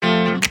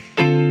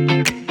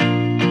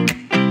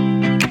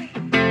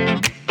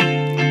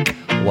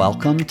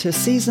Welcome to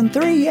Season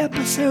 3,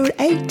 Episode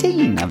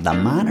 18 of the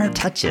Minor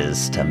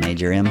Touches to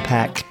Major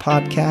Impact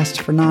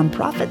podcast for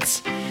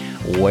nonprofits,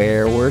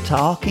 where we're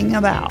talking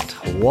about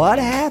what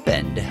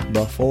happened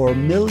before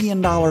 $1 million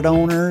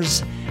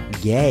donors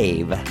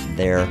gave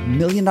their $1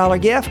 million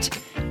gift.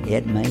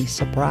 It may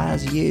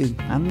surprise you.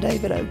 I'm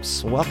David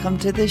Oakes. Welcome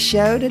to the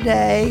show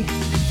today.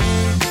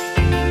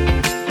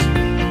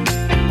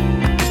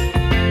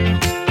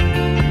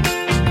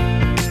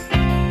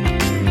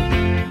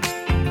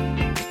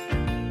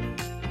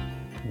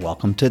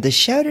 Welcome to the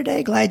show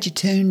today. Glad you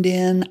tuned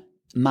in.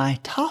 My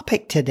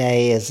topic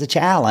today is a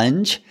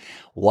challenge.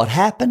 What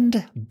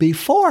happened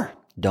before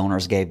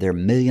donors gave their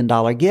 $1 million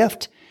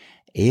gift?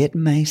 It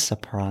may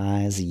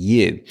surprise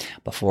you.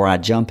 Before I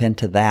jump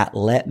into that,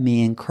 let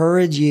me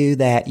encourage you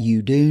that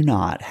you do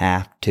not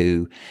have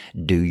to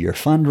do your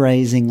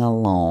fundraising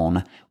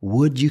alone.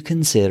 Would you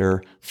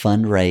consider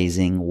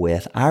fundraising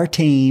with our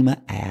team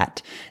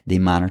at the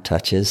Minor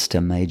Touches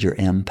to Major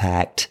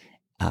Impact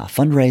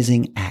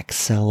Fundraising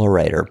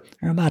Accelerator?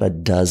 There are about a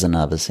dozen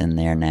of us in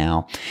there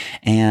now,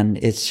 and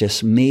it's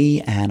just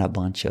me and a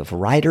bunch of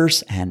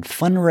writers and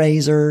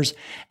fundraisers,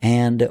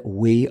 and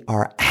we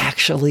are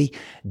actually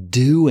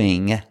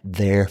doing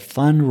their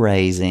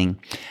fundraising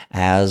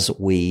as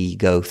we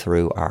go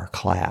through our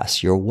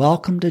class. You're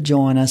welcome to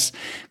join us.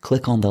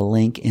 Click on the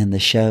link in the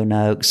show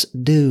notes.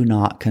 Do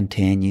not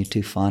continue to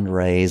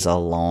fundraise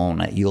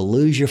alone. You'll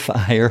lose your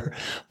fire.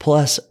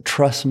 Plus,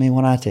 trust me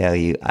when I tell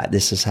you,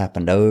 this has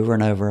happened over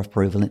and over. I've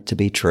proven it to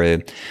be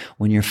true.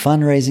 When you're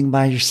fundraising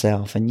by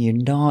yourself and you're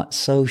not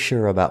so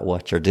sure about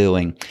what you're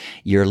doing,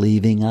 you're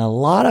leaving a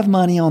lot of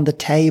money on the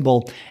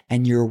table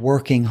and you're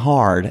working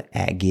hard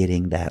at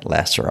getting that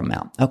lesser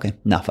amount. Okay,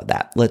 enough of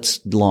that.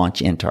 Let's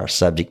launch into our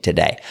subject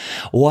today.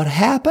 What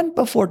happened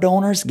before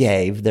donors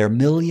gave their $1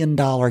 million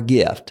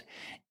gift?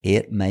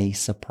 It may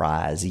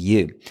surprise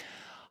you.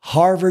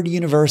 Harvard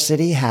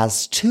University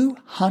has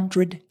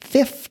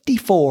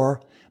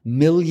 254 $1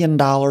 million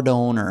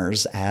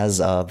donors as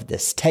of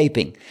this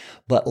taping.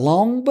 But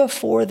long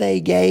before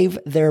they gave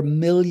their $1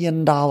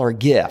 million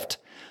gift,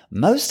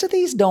 most of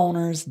these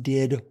donors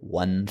did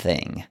one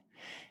thing.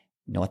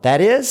 You know what that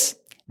is?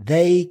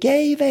 They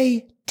gave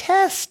a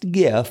test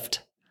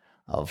gift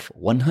of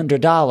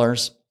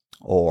 $100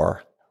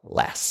 or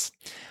less.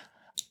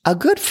 A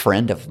good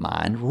friend of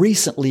mine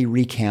recently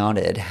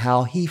recounted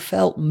how he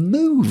felt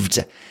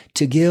moved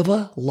to give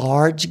a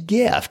large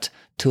gift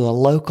to a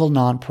local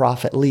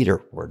nonprofit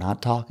leader. We're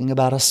not talking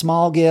about a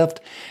small gift.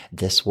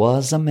 This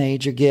was a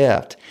major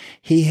gift.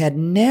 He had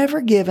never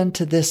given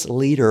to this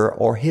leader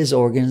or his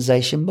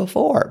organization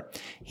before.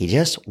 He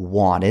just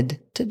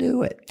wanted to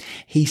do it.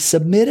 He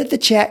submitted the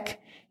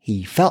check.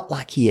 He felt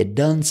like he had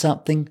done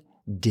something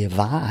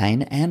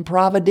divine and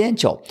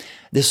providential.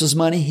 This was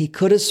money he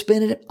could have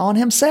spent it on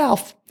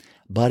himself,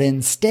 but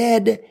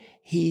instead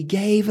he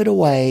gave it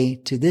away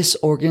to this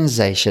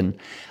organization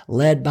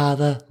led by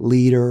the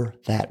leader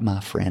that my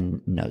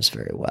friend knows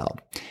very well.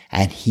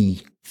 And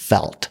he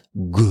felt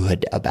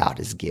good about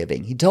his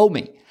giving. He told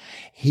me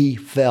he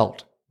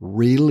felt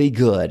really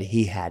good.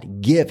 He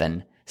had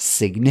given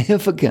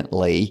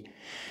significantly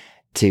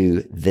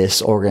to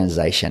this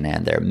organization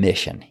and their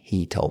mission.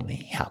 He told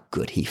me how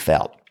good he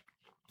felt.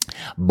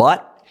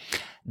 But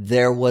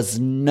there was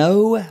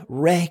no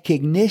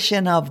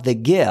recognition of the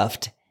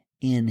gift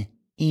in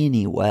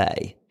any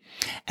way.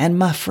 And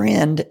my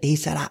friend, he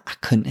said, I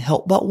couldn't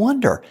help but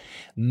wonder,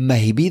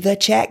 maybe the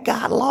check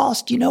got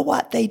lost. You know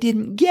what? They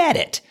didn't get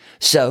it.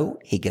 So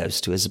he goes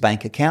to his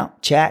bank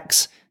account,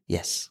 checks.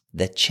 Yes,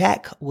 the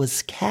check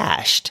was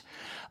cashed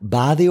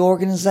by the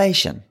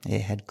organization.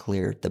 It had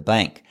cleared the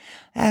bank.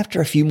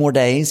 After a few more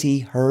days, he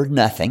heard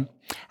nothing.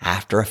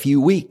 After a few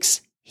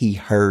weeks, he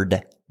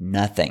heard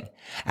nothing.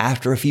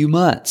 After a few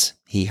months,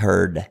 he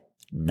heard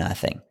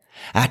nothing.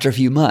 After a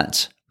few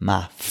months,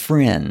 my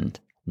friend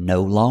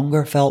no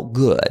longer felt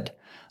good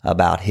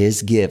about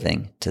his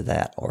giving to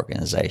that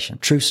organization.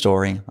 True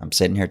story. I'm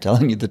sitting here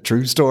telling you the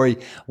true story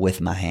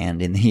with my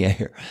hand in the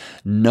air,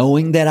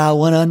 knowing that I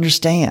would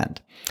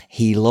understand.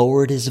 He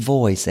lowered his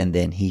voice and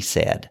then he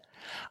said,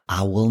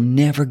 I will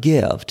never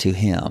give to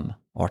him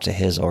or to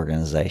his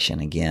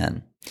organization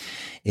again.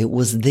 It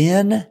was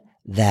then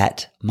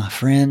that my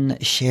friend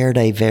shared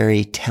a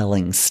very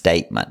telling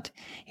statement.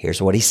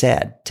 Here's what he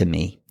said to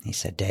me. He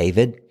said,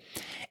 David,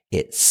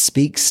 it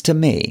speaks to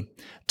me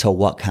to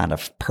what kind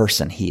of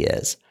person he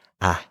is.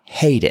 I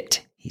hate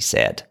it, he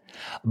said,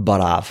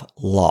 but I've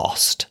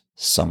lost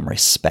some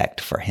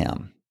respect for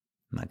him.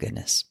 My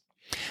goodness.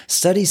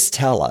 Studies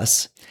tell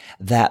us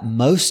that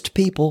most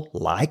people,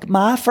 like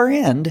my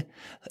friend,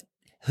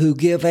 who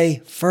give a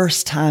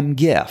first-time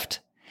gift,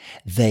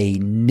 they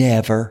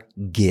never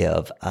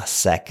give a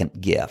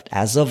second gift.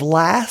 As of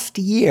last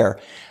year,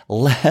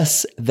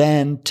 less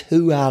than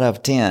 2 out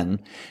of 10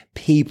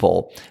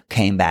 people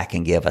came back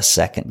and give a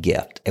second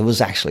gift. It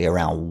was actually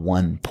around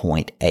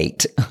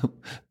 1.8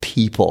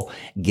 people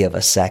give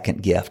a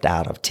second gift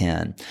out of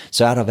 10.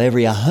 So out of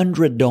every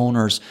 100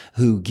 donors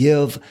who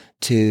give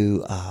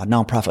to a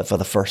nonprofit for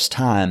the first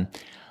time,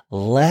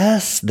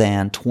 Less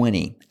than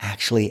 20,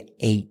 actually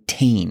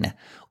 18,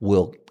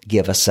 will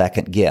give a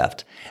second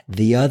gift.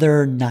 The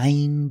other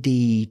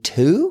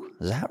 92,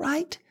 is that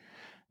right?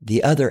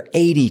 The other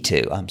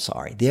 82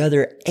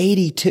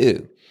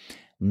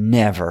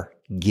 never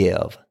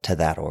give to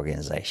that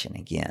organization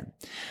again.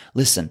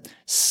 Listen,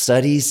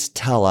 studies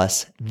tell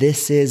us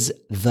this is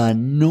the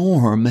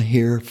norm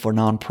here for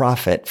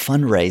nonprofit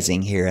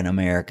fundraising here in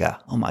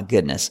America. Oh my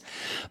goodness.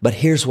 But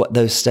here's what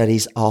those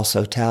studies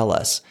also tell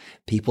us.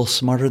 People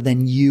smarter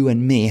than you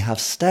and me have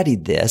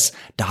studied this.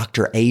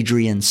 Dr.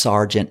 Adrian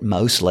Sargent,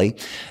 mostly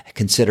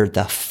considered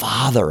the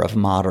father of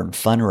modern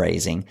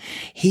fundraising.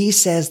 He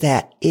says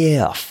that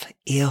if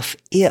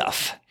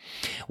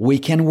we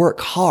can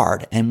work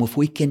hard and if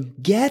we can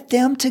get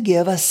them to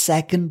give a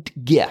second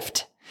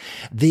gift,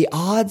 the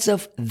odds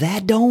of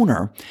that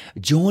donor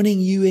joining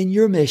you in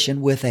your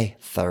mission with a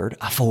third,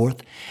 a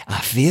fourth,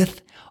 a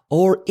fifth,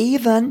 or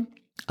even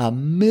 $1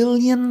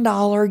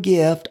 million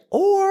gift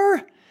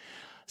or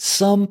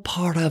some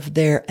part of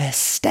their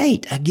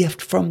estate, a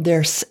gift from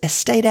their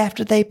estate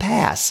after they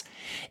pass.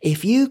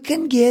 If you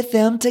can get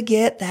them to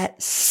get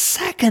that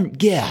second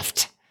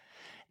gift,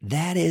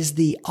 that is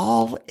the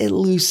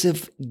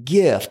all-elusive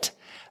gift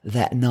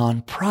that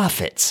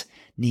nonprofits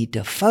need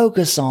to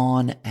focus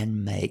on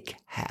and make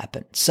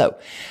happen. So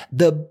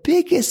the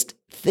biggest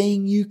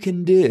thing you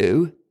can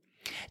do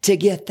to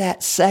get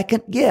that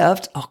second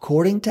gift,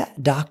 according to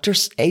Dr.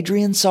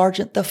 Adrian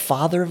Sargent, the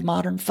father of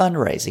modern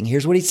fundraising,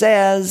 here's what he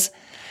says: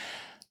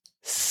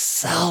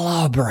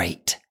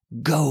 celebrate,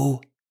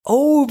 go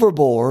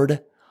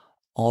overboard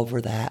over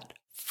that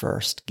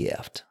first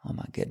gift. Oh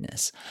my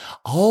goodness.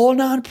 All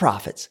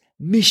nonprofits,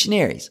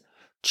 missionaries,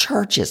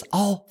 churches,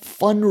 all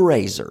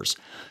fundraisers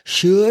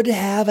should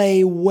have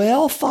a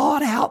well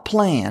thought out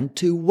plan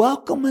to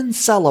welcome and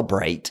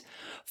celebrate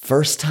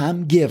first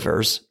time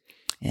givers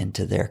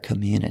into their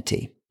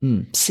community.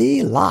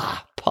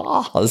 Selah,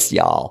 pause,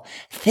 y'all.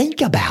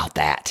 Think about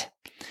that.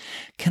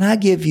 Can I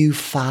give you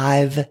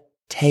 5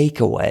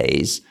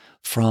 takeaways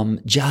from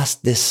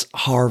just this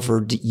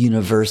Harvard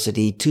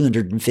University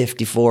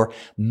 $254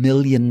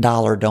 million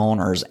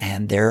donors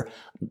and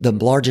the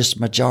largest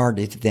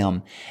majority of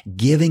them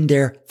giving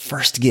their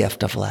first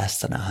gift of less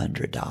than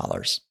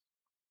 $100?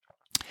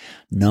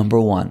 Number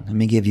 1, let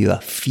me give you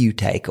a few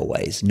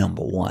takeaways.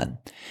 Number 1,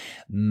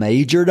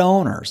 major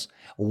donors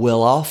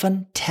will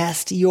often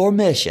test your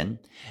mission,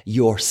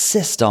 your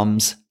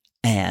systems,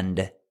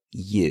 and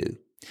you.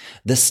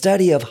 The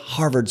study of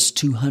Harvard's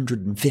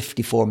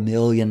 $254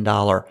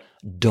 million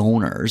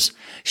donors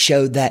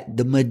showed that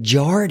the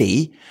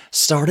majority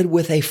started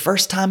with a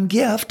first-time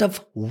gift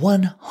of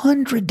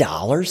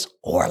 $100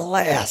 or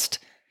less.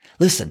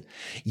 Listen,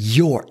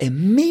 your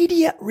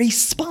immediate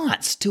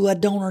response to a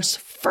donor's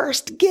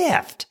first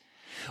gift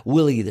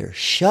will either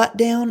shut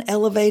down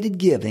elevated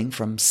giving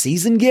from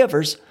seasoned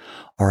givers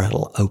or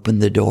it'll open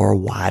the door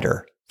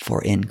wider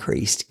for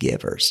increased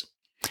givers.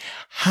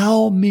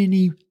 How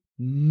many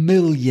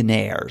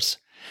millionaires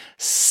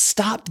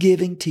stopped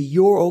giving to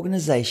your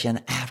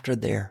organization after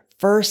their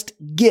first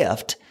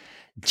gift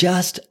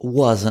just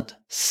wasn't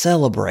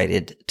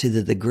celebrated to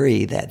the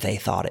degree that they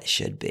thought it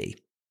should be?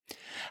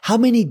 How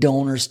many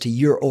donors to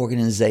your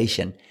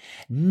organization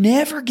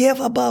never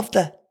give above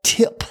the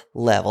tip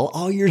level?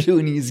 All you're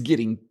doing is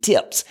getting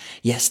tips.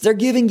 Yes, they're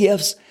giving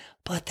gifts,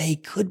 but they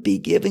could be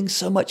giving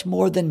so much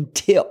more than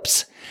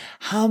tips.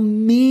 How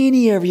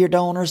many of your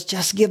donors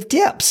just give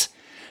tips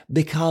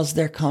because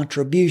their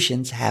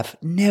contributions have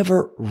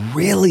never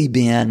really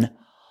been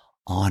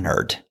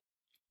honored?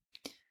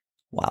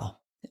 Wow.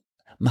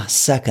 My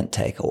second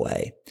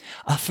takeaway: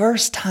 a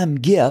first-time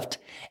gift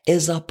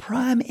is a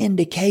prime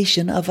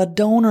indication of a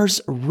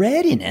donor's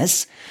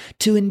readiness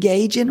to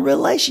engage in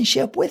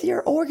relationship with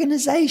your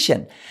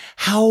organization.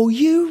 How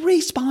you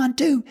respond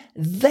to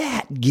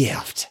that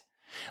gift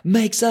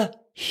makes a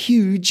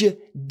huge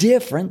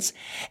difference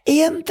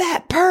in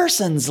that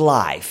person's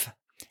life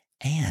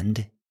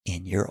and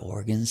in your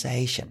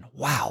organization.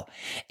 Wow.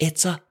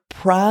 It's a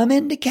prime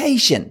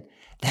indication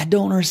that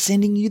donor is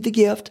sending you the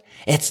gift.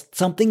 It's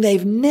something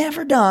they've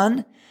never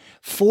done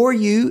for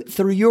you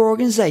through your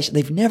organization.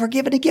 They've never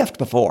given a gift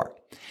before.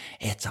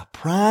 It's a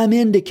prime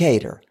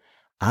indicator.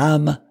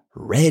 I'm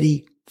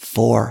ready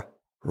for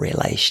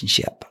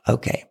relationship.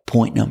 Okay,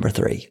 point number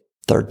 3,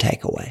 third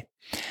takeaway.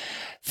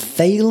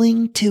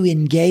 Failing to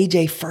engage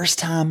a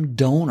first-time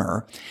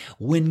donor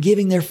when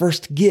giving their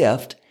first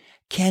gift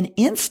can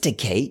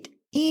instigate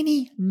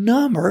any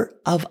number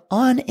of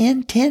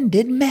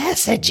unintended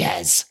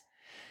messages.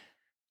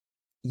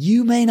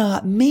 You may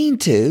not mean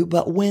to,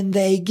 but when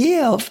they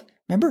give,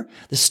 remember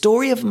the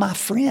story of my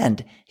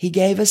friend, he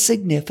gave a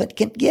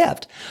significant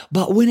gift,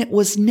 but when it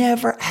was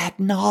never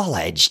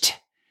acknowledged,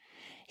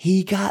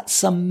 he got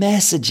some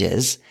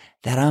messages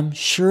that I'm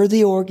sure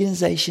the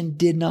organization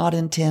did not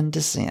intend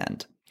to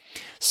send,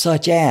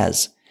 such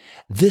as,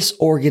 this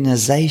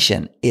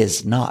organization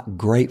is not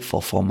grateful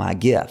for my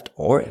gift.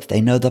 Or if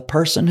they know the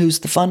person who's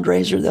the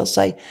fundraiser, they'll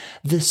say,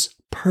 this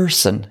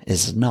person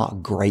is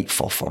not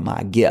grateful for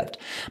my gift.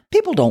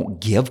 People don't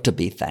give to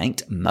be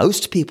thanked.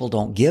 Most people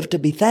don't give to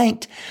be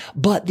thanked,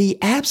 but the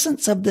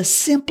absence of the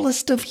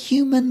simplest of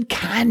human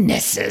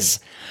kindnesses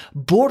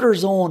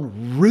borders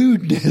on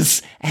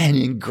rudeness and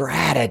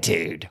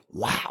ingratitude.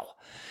 Wow.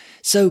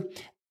 So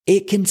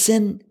it can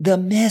send the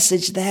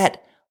message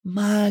that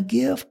my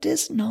gift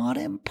is not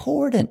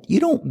important. You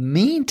don't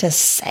mean to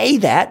say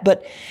that,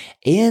 but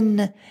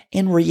in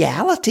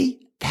reality,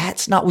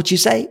 that's not what you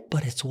say,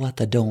 but it's what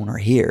the donor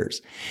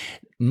hears.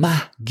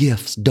 My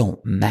gifts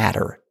don't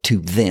matter to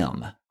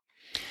them.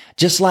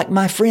 Just like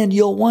my friend,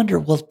 you'll wonder,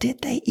 well,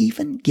 did they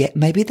even get,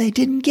 maybe they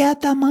didn't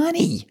get the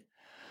money.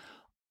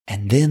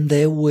 And then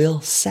they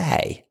will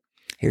say,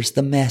 here's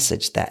the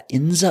message that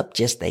ends up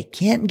just, they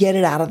can't get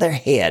it out of their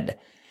head.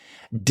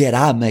 Did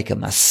I make a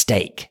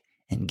mistake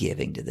in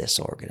giving to this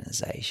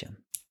organization?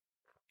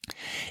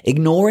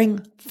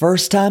 Ignoring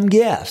first-time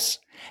gifts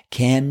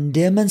can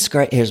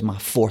demonstrate, here's my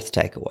fourth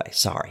takeaway,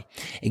 sorry.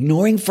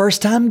 Ignoring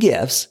first-time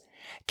gifts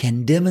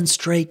can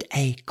demonstrate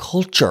a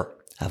culture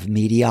of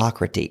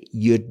mediocrity.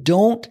 You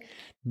don't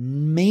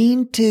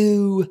mean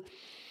to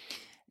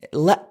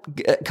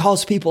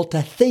cause people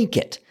to think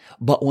it,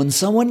 but when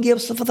someone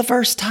gives for the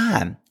first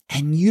time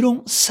and you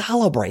don't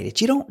celebrate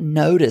it, you don't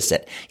notice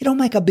it, you don't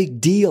make a big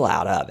deal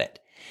out of it,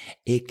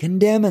 it can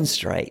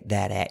demonstrate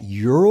that at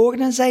your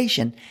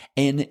organization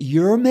and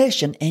your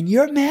mission and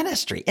your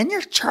ministry and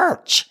your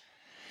church,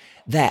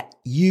 that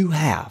you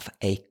have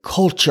a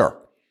culture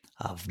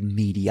of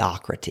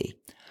mediocrity.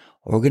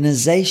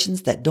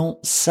 Organizations that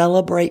don't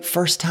celebrate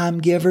first-time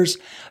givers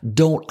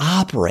don't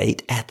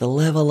operate at the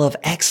level of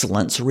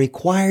excellence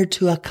required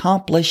to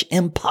accomplish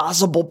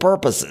impossible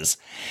purposes.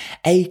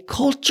 A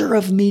culture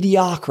of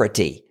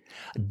mediocrity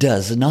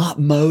does not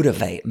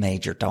motivate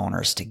major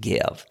donors to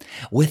give.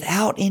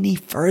 Without any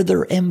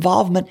further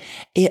involvement,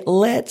 it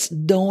lets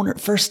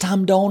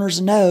first-time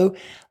donors know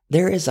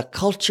there is a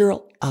culture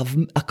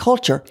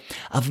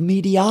of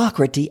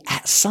mediocrity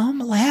at some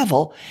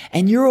level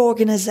in your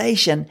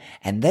organization,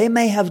 and they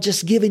may have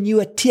just given you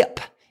a tip.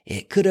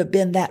 It could have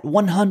been that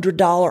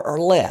 $100 or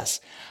less.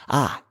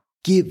 I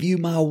give you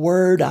my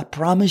word, I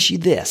promise you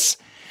this.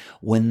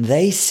 When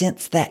they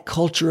sense that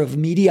culture of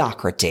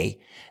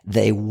mediocrity,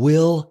 they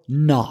will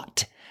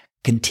not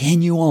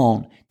continue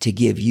on to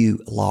give you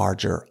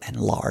larger and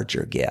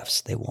larger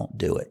gifts. They won't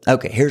do it.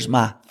 Okay, here's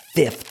my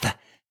fifth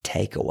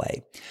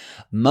takeaway.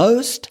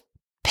 Most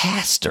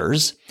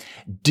pastors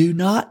do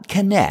not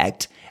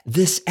connect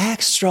this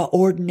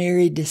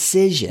extraordinary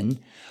decision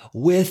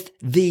with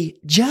the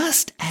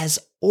just as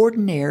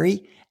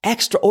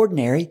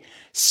extraordinary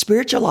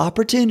spiritual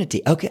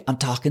opportunity. Okay, I'm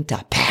talking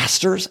to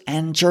pastors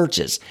and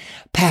churches.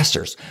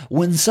 Pastors,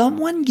 when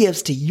someone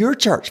gives to your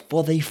church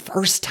for the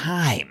first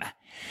time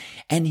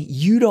and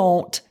you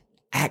don't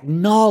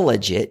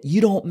acknowledge it, you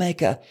don't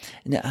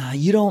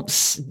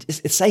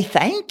say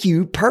thank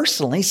you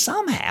personally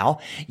somehow,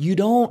 you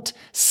don't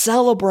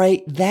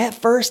celebrate that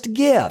first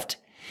gift,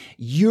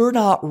 you're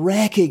not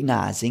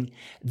recognizing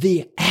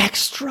the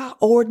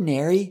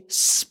extraordinary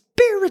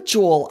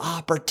spiritual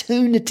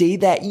opportunity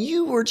that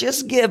you were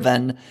just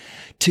given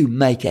to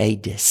make a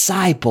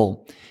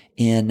disciple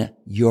in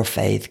your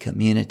faith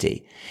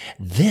community.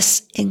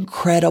 This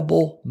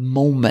incredible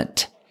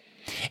moment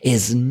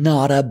is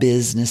not a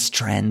business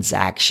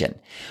transaction.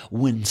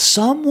 When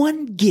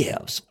someone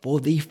gives for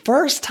the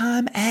first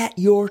time at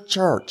your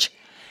church,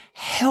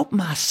 help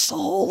my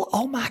soul.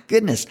 Oh my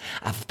goodness.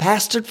 I've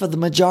pastored for the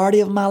majority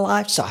of my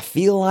life, so I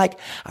feel like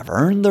I've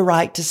earned the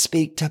right to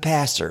speak to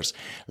pastors.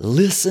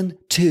 Listen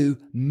to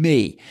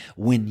me.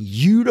 When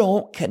you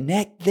don't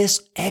connect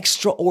this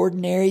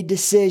extraordinary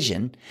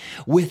decision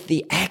with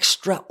the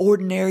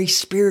extraordinary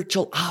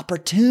spiritual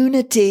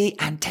opportunity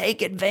and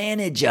take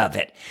advantage of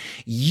it,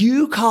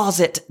 you cause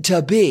it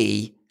to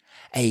be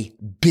a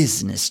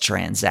business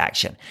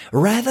transaction.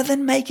 Rather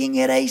than making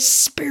it a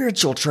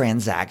spiritual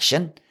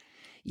transaction,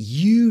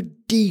 you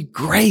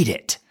degrade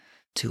it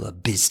to a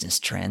business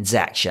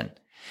transaction.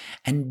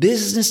 And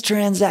business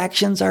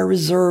transactions are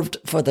reserved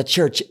for the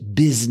church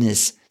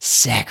business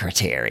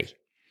secretary.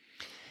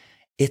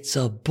 It's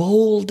a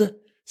bold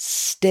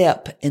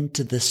step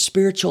into the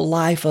spiritual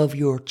life of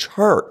your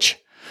church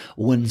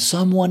when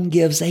someone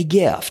gives a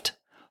gift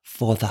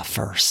for the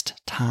first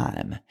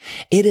time.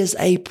 It is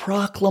a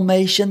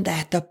proclamation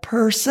that the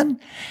person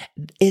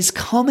is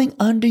coming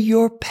under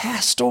your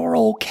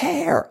pastoral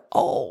care.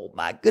 Oh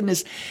my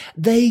goodness.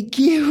 They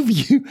give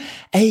you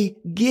a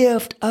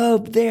gift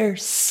of their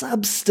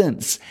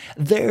substance,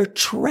 their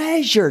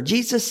treasure.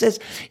 Jesus says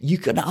you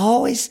can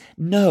always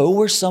know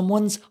where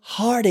someone's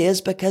heart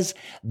is because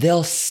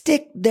they'll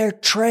stick their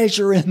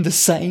treasure in the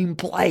same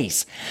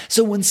place.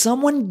 So when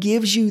someone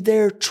gives you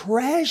their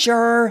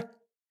treasure,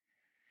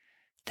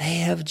 they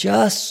have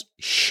just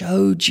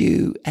showed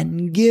you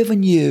and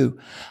given you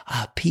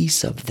a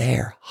piece of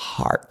their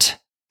heart.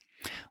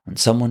 When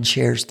someone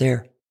shares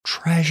their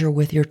treasure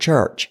with your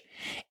church,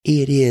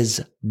 it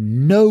is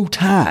no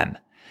time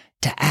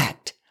to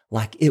act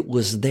like it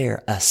was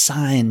their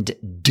assigned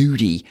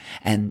duty.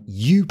 And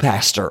you,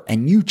 pastor,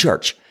 and you,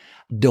 church,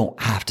 don't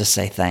have to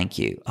say thank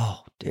you.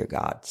 Oh, dear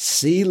God.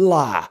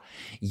 Selah.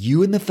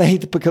 You in the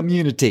faith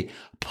community,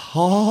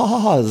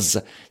 pause,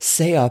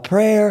 say a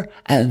prayer,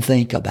 and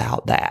think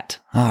about that.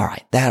 All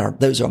right.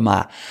 Those are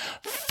my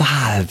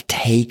 5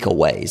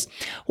 takeaways.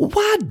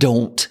 Why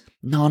don't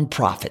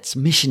nonprofits,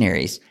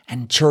 missionaries,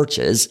 and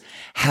churches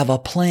have a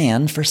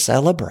plan for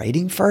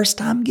celebrating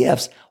first-time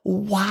gifts?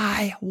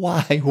 Why?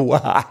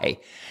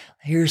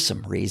 Here's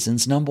some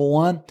reasons. Number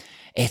 1,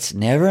 it's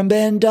never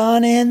been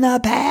done in the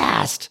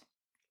past.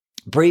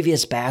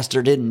 Previous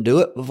pastor didn't do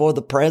it before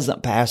the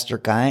present pastor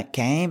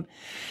came.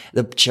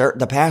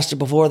 The pastor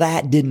before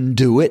that didn't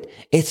do it.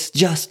 It's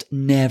just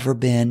never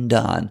been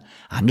done.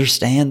 I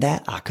understand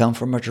that. I come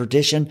from a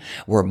tradition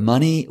where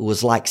money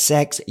was like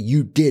sex.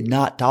 You did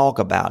not talk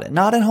about it,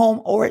 not at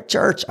home or at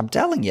church. I'm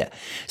telling you.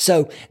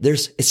 So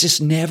it's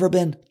just never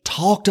been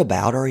talked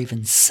about or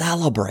even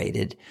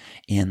celebrated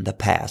in the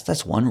past.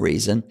 That's one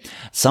reason.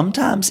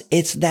 Sometimes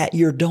it's that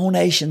your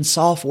donation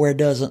software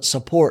doesn't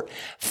support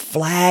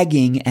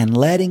flagging and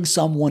letting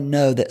someone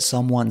know that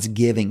someone's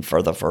giving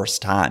for the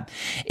first time.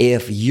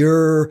 If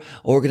your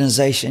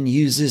organization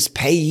uses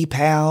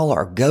PayPal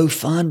or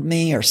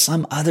GoFundMe or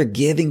some other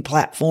giving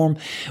platform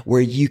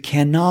where you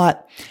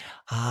cannot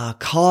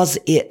cause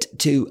it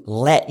to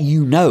let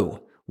you know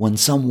when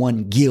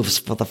someone gives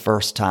for the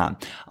first time.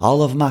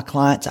 All of my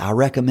clients, I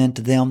recommend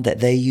to them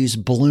that they use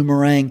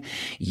Bloomerang.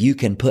 You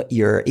can put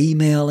your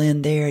email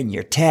in there and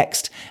your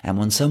text, and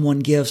when someone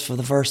gives for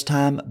the first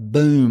time,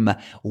 boom,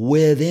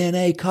 within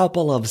a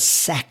couple of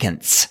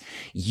seconds,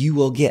 you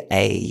will get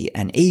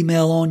an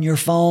email on your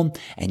phone,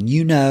 and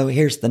you know,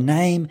 here's the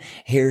name,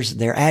 here's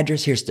their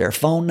address, here's their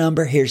phone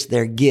number, here's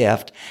their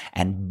gift,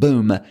 and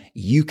boom,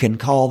 you can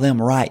call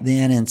them right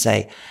then and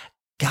say,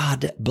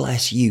 God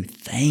bless you.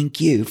 Thank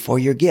you for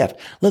your gift.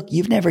 Look,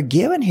 you've never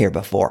given here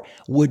before.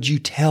 Would you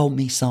tell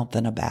me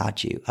something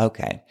about you?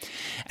 Okay.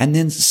 And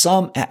then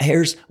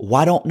here's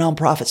why don't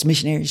nonprofits,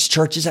 missionaries,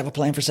 churches have a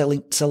plan for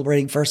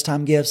celebrating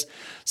first-time gifts?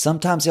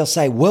 Sometimes they'll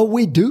say, well,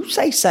 we do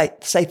say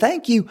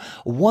thank you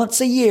once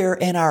a year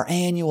in our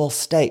annual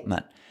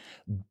statement.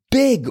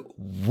 Big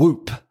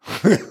whoop.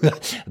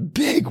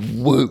 Big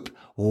whoop.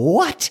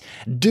 What?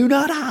 Do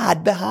not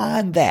hide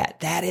behind that.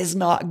 That is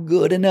not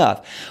good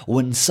enough.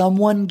 When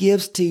someone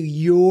gives to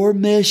your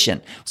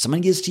mission,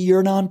 someone gives to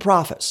your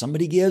nonprofit,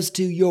 somebody gives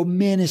to your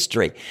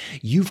ministry,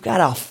 you've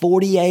got a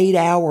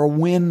 48-hour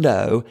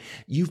window.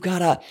 You've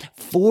got a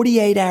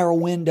 48-hour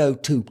window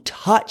to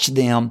touch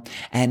them.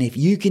 And if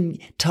you can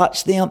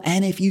touch them,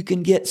 and if you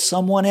can get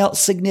someone else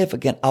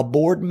significant, a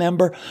board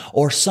member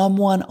or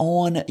someone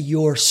on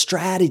your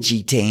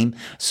strategy team,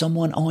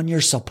 someone on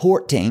your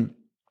support team,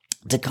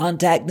 to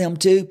contact them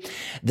too,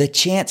 the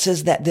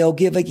chances that they'll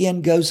give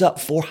again goes up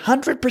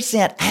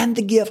 400%, and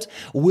the gift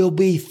will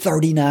be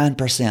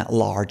 39%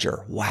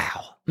 larger.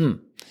 Wow.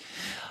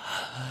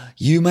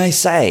 You may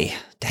say,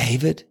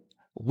 David,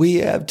 we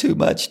have too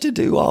much to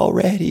do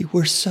already.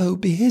 We're so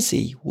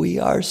busy. We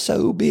are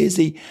so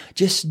busy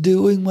just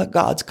doing what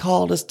God's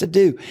called us to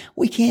do.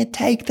 We can't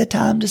take the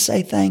time to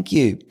say thank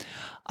you.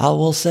 I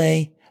will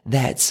say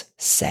that's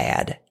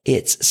sad.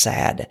 It's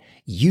sad.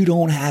 You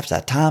don't have the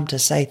time to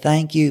say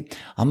thank you.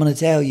 I'm going to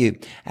tell you,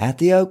 at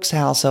the Oaks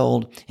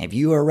household, if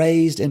you were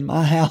raised in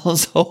my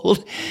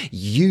household,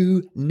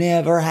 you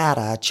never had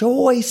a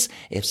choice.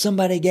 If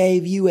somebody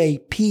gave you a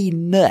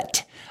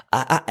peanut,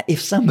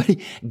 if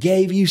somebody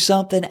gave you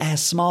something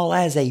as small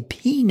as a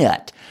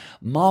peanut,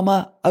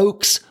 Mama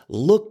Oaks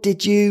looked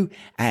at you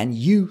and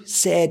you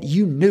said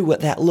you knew what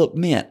that look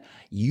meant.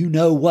 You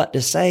know what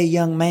to say,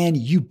 young man.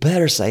 You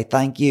better say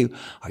thank you,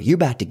 or you're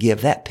about to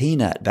give that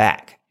peanut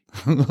back.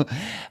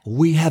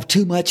 We have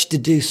too much to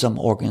do, some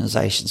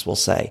organizations will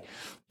say.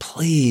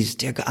 Please,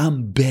 dear God,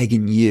 I'm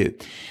begging you.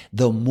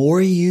 The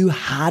more you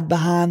hide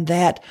behind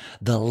that,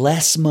 the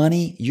less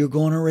money you're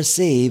going to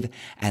receive,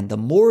 and the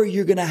more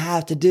you're going to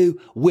have to do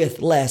with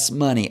less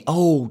money.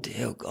 Oh,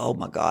 dear, oh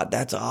my God,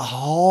 that's a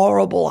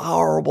horrible,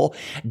 horrible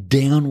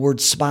downward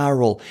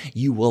spiral.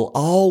 You will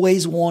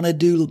always want to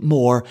do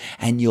more,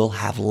 and you'll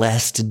have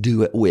less to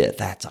do it with.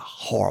 That's a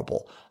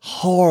horrible,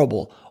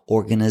 horrible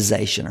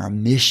organization or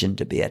mission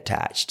to be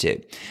attached to.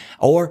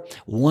 Or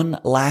one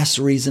last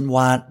reason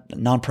why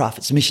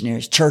nonprofits,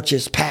 missionaries,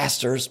 churches,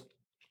 pastors,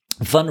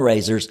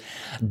 fundraisers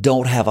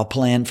don't have a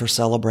plan for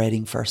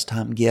celebrating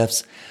first-time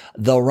gifts.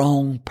 The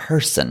wrong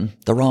person,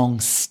 the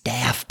wrong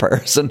staff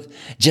person,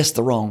 just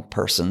the wrong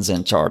person's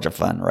in charge of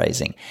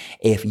fundraising.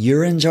 If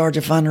you're in charge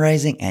of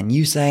fundraising and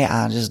you say,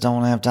 I just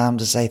don't have time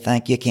to say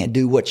thank you, can't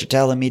do what you're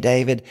telling me,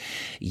 David,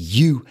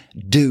 you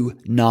do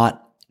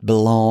not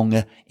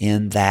belong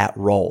in that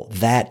role.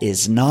 That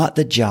is not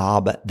the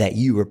job that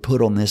you were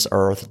put on this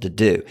earth to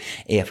do.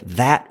 If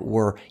that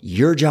were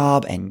your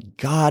job and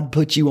God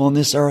put you on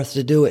this earth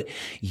to do it,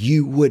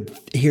 you would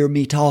hear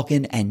me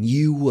talking and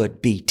you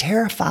would be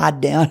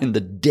terrified down in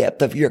the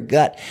depth of your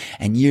gut,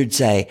 and you'd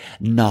say,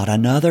 not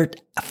another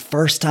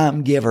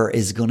first-time giver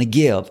is going to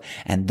give,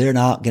 and they're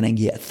not going to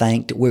get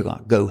thanked. We're going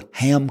to go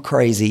ham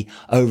crazy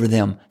over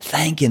them,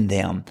 thanking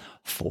them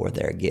for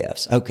their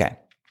gifts. Okay.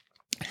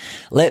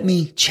 Let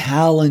me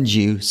challenge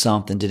you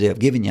something to do. I've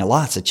given you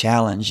lots of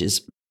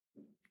challenges,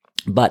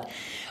 but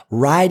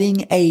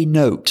writing a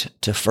note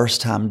to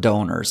first-time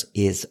donors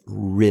is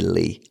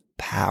really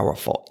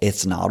powerful.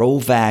 It's not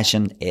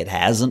old-fashioned. It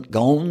hasn't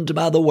gone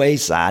by the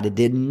wayside. It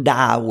didn't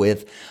die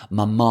with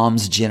my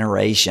mom's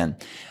generation.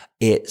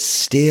 It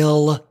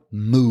still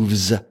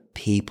moves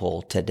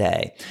people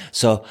today.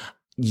 So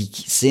you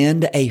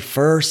send a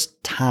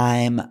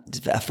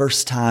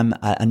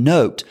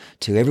note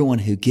to everyone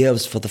who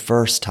gives for the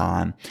first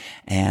time,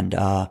 and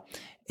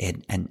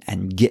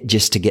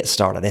get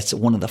started. That's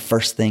one of the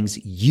first things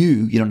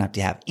you don't have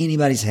to have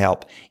anybody's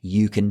help.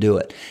 You can do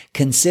it.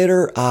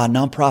 Consider a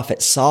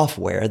nonprofit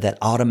software that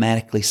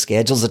automatically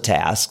schedules a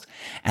task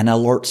and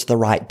alerts the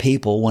right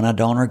people when a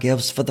donor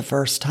gives for the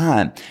first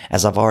time.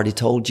 As I've already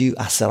told you,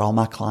 I set all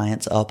my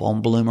clients up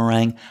on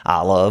Bloomerang.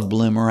 I love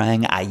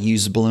Bloomerang. I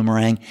use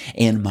Bloomerang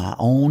in my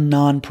own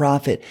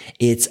nonprofit.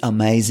 It's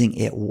amazing.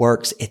 It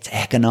works. It's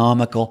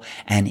economical,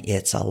 and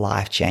it's a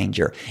life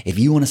changer. If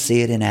you want to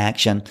see it in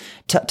action,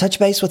 touch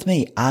base with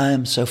me. I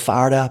am so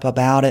fired up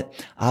about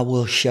it. I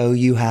will show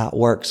you how it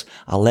works.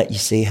 I'll let you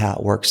see how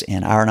it works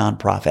in our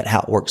nonprofit, how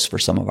it works for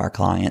some of our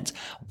clients.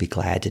 I'll be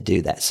glad to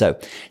do that. So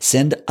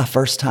send a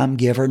first-time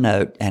giver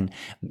note, and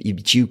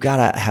you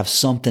got to have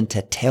something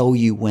to tell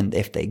you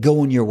if they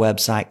go on your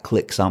website,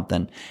 click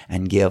something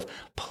and give.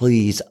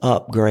 Please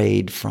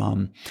upgrade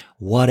from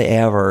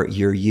whatever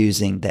you're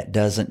using that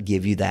doesn't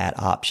give you that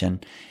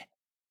option.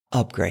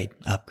 Upgrade.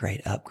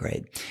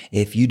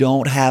 If you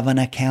don't have an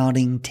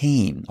accounting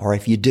team, or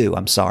if you do,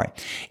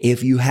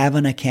 if you have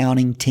an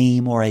accounting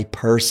team or a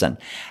person,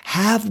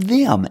 have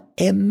them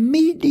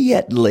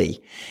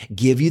immediately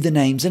give you the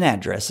names and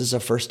addresses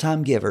of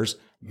first-time givers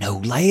no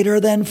later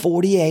than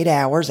 48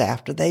 hours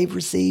after they've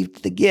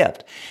received the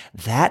gift.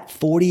 That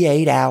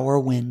 48-hour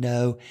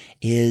window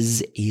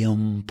is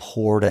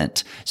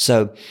important.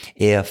 So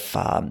if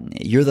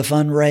you're the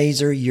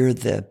fundraiser, you're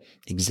the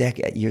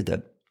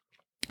executive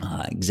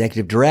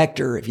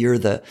director, if you're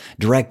the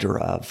director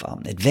of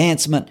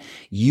advancement,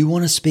 you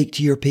want to speak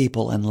to your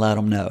people and let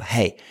them know,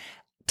 hey,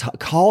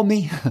 call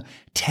me,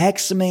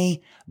 text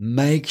me,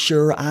 make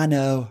sure I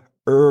know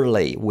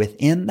early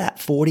within that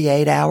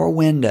 48-hour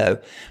window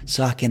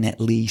so I can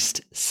at least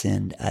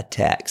send a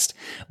text.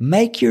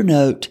 Make your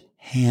note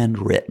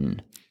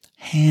handwritten.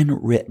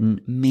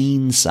 Handwritten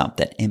means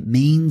something. It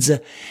means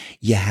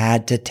you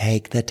had to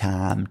take the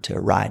time to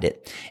write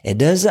it. It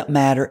doesn't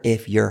matter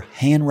if your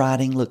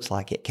handwriting looks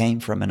like it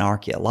came from an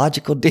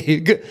archaeological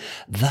dig.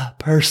 The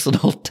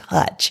personal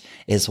touch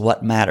is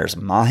what matters.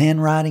 My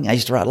handwriting, I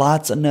used to write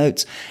lots of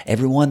notes.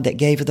 Everyone that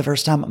gave for the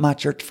first time at my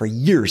church for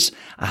years,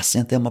 I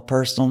sent them a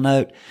personal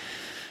note.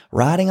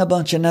 Writing a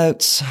bunch of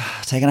notes,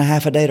 taking a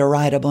half a day to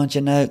write a bunch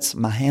of notes.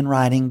 My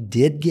handwriting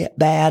did get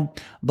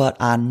bad, but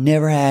I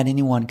never had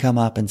anyone come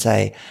up and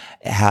say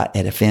how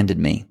it offended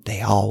me. They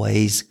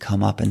always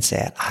come up and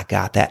said, I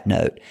got that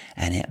note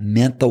and it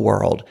meant the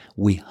world.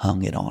 We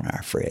hung it on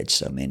our fridge,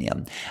 so many of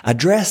them.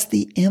 Address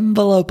the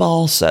envelope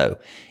also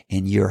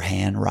in your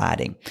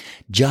handwriting.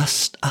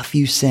 Just a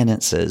few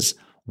sentences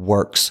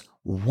works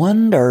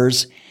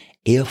wonders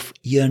if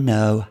you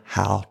know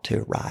how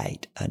to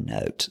write a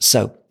note.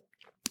 So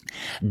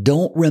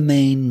don't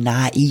remain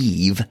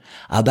naive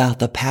about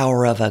the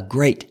power of a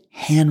great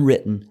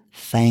handwritten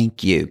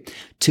thank you.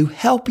 To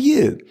help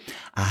you,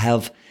 I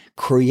have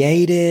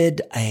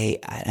created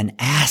an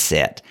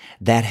asset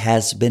that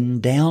has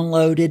been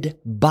downloaded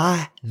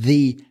by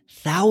the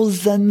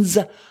thousands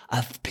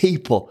of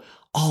people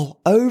all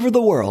over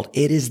the world.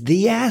 It is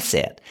the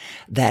asset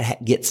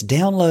that gets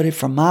downloaded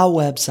from my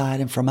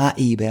website and from my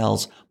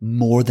emails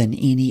more than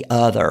any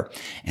other.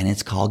 And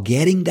it's called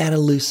Getting That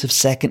Elusive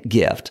Second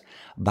Gift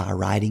by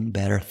Writing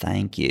Better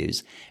Thank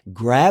Yous.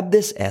 Grab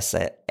this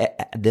asset,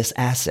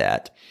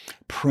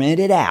 print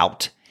it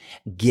out,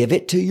 give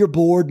it to your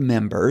board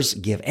members,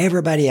 give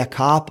everybody a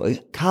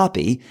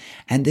copy,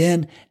 and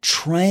then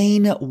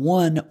train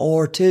one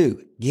or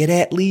two. Get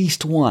at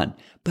least one,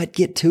 but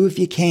get two if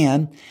you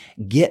can.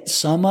 Get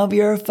some of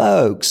your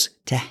folks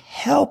to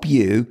help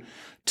you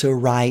to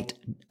write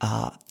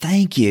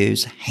thank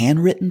yous,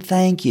 handwritten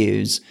thank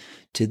yous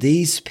to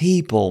these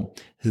people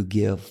who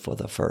give for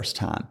the first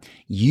time.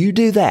 You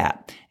do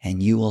that,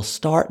 and you will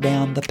start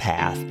down the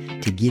path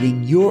to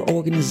getting your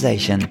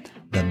organization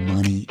the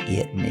money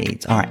it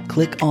needs. All right,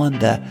 click on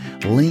the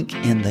link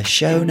in the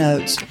show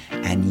notes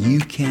and you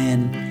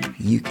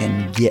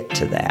can get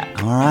to that.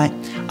 All right.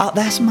 Oh,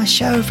 that's my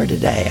show for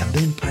today. I've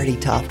been pretty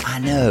tough. I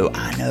know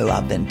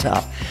I've been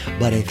tough.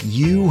 But if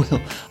you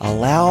will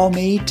allow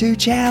me to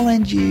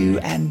challenge you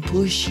and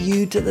push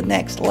you to the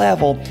next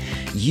level,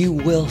 you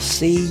will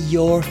see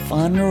your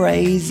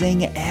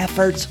fundraising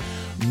efforts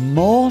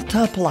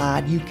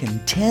multiplied. You can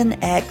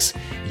 10x,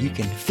 you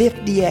can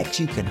 50x,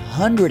 you can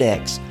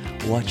 100x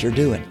what you're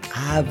doing.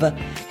 I've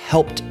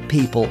helped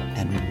people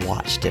and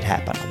watched it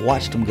happen. I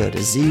watched them go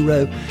to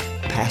 0,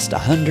 past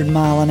 100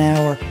 mile an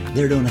hour.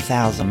 They're doing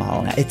 1,000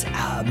 mile an hour. It's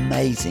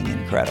amazing,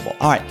 incredible.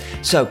 All right,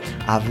 so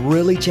I've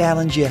really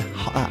challenged you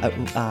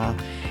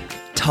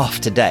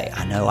tough today.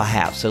 I know I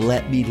have. So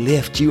let me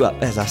lift you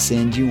up as I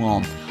send you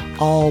on.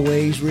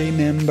 Always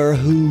remember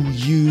who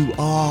you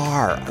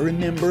are.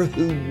 Remember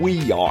who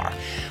we are.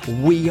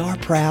 We are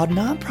proud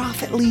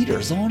nonprofit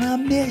leaders on a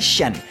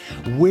mission.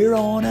 We're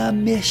on a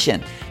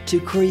mission to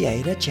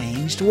create a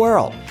changed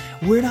world.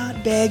 We're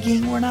not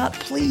begging, we're not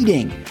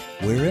pleading.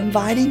 We're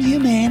inviting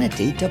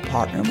humanity to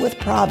partner with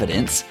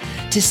Providence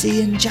to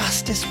see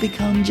injustice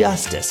become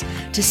justice,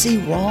 to see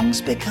wrongs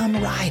become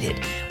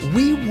righted.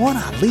 We want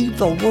to leave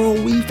the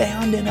world we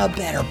found in a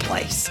better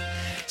place.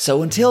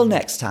 So until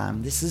next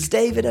time, this is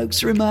David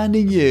Oakes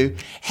reminding you,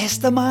 it's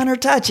the minor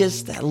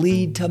touches that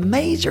lead to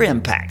major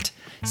impact.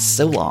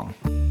 So long.